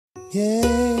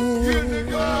Heavenly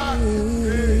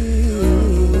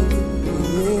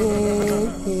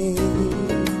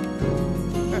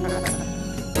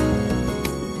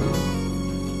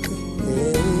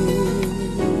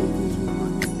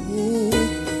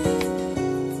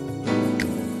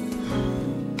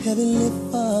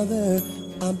Father,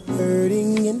 I'm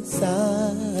hurting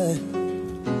inside,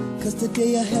 'cause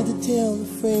today I had to tell a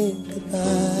friend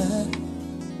goodbye.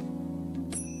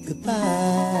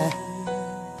 Goodbye.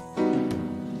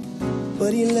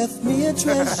 But he left me a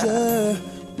treasure,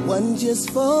 one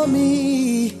just for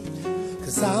me,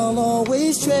 'cause I'll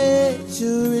always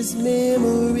treasure his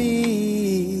memory.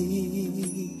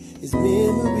 His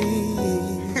memory.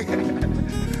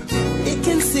 It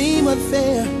can seem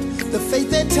unfair, the fate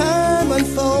that time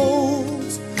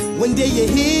unfolds. One day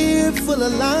you're here full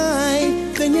of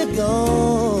life, then you're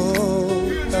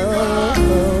gone.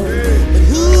 But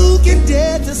who can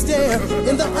dare to stare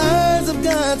in the eyes of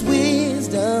God's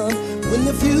wisdom when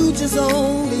the future's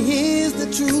only his to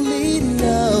truly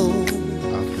know?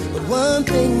 But one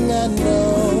thing I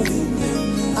know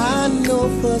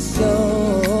for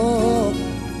sure,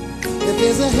 that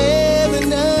there's a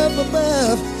heaven up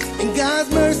above, and God's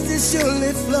mercy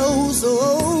surely flows.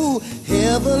 So,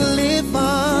 Heavenly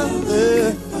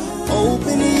Father,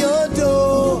 open your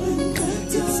door.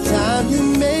 It's time you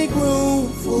make room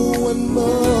for one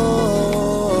more.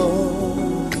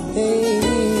 Hey.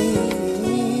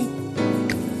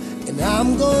 And I'm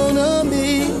gonna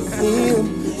miss him,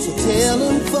 so tell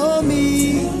him for me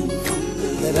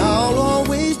that I'll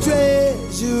always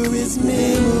treasure his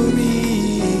memory.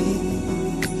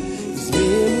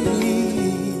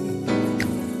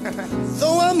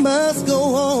 Though I must go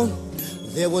on,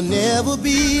 there will never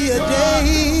be a day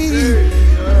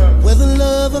where the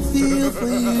love I feel for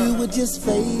you would just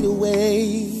fade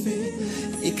away.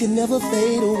 It can never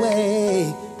fade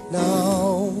away,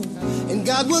 no. And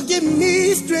God will give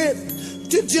me strength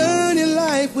to journey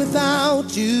life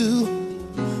without you,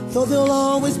 though there'll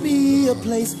always be a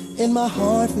place in my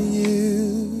heart for you.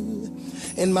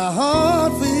 In my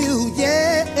heart for you, yeah.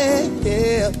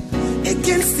 It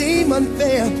can seem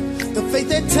unfair, the fate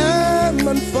that time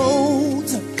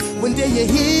unfolds. One day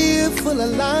you're here full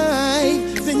of life,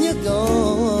 then you're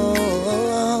gone.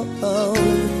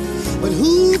 But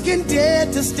who can dare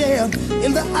to stare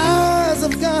in the eyes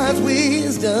of God's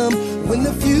wisdom when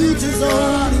the future's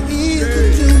only is the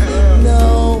truth?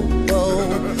 No,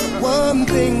 one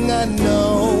thing I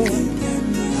know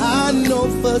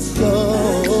for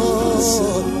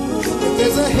sure, that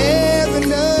there's a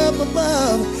heaven up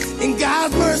above, and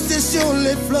God's mercy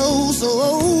surely flows. So,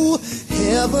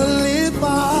 Heavenly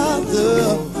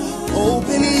Father,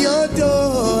 open your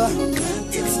door.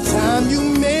 It's time you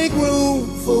make room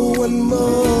for one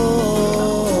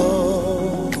more.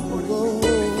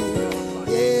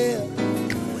 Yeah,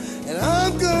 and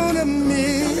I'm gonna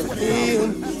miss him,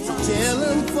 so tell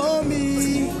him for me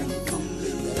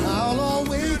that I'll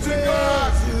always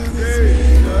treasure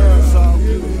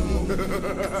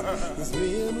his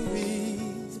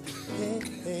memories.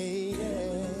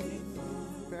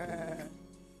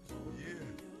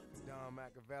 Don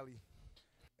Machiavelli,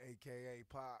 a.k.a.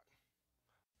 Pac.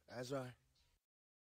 That's right.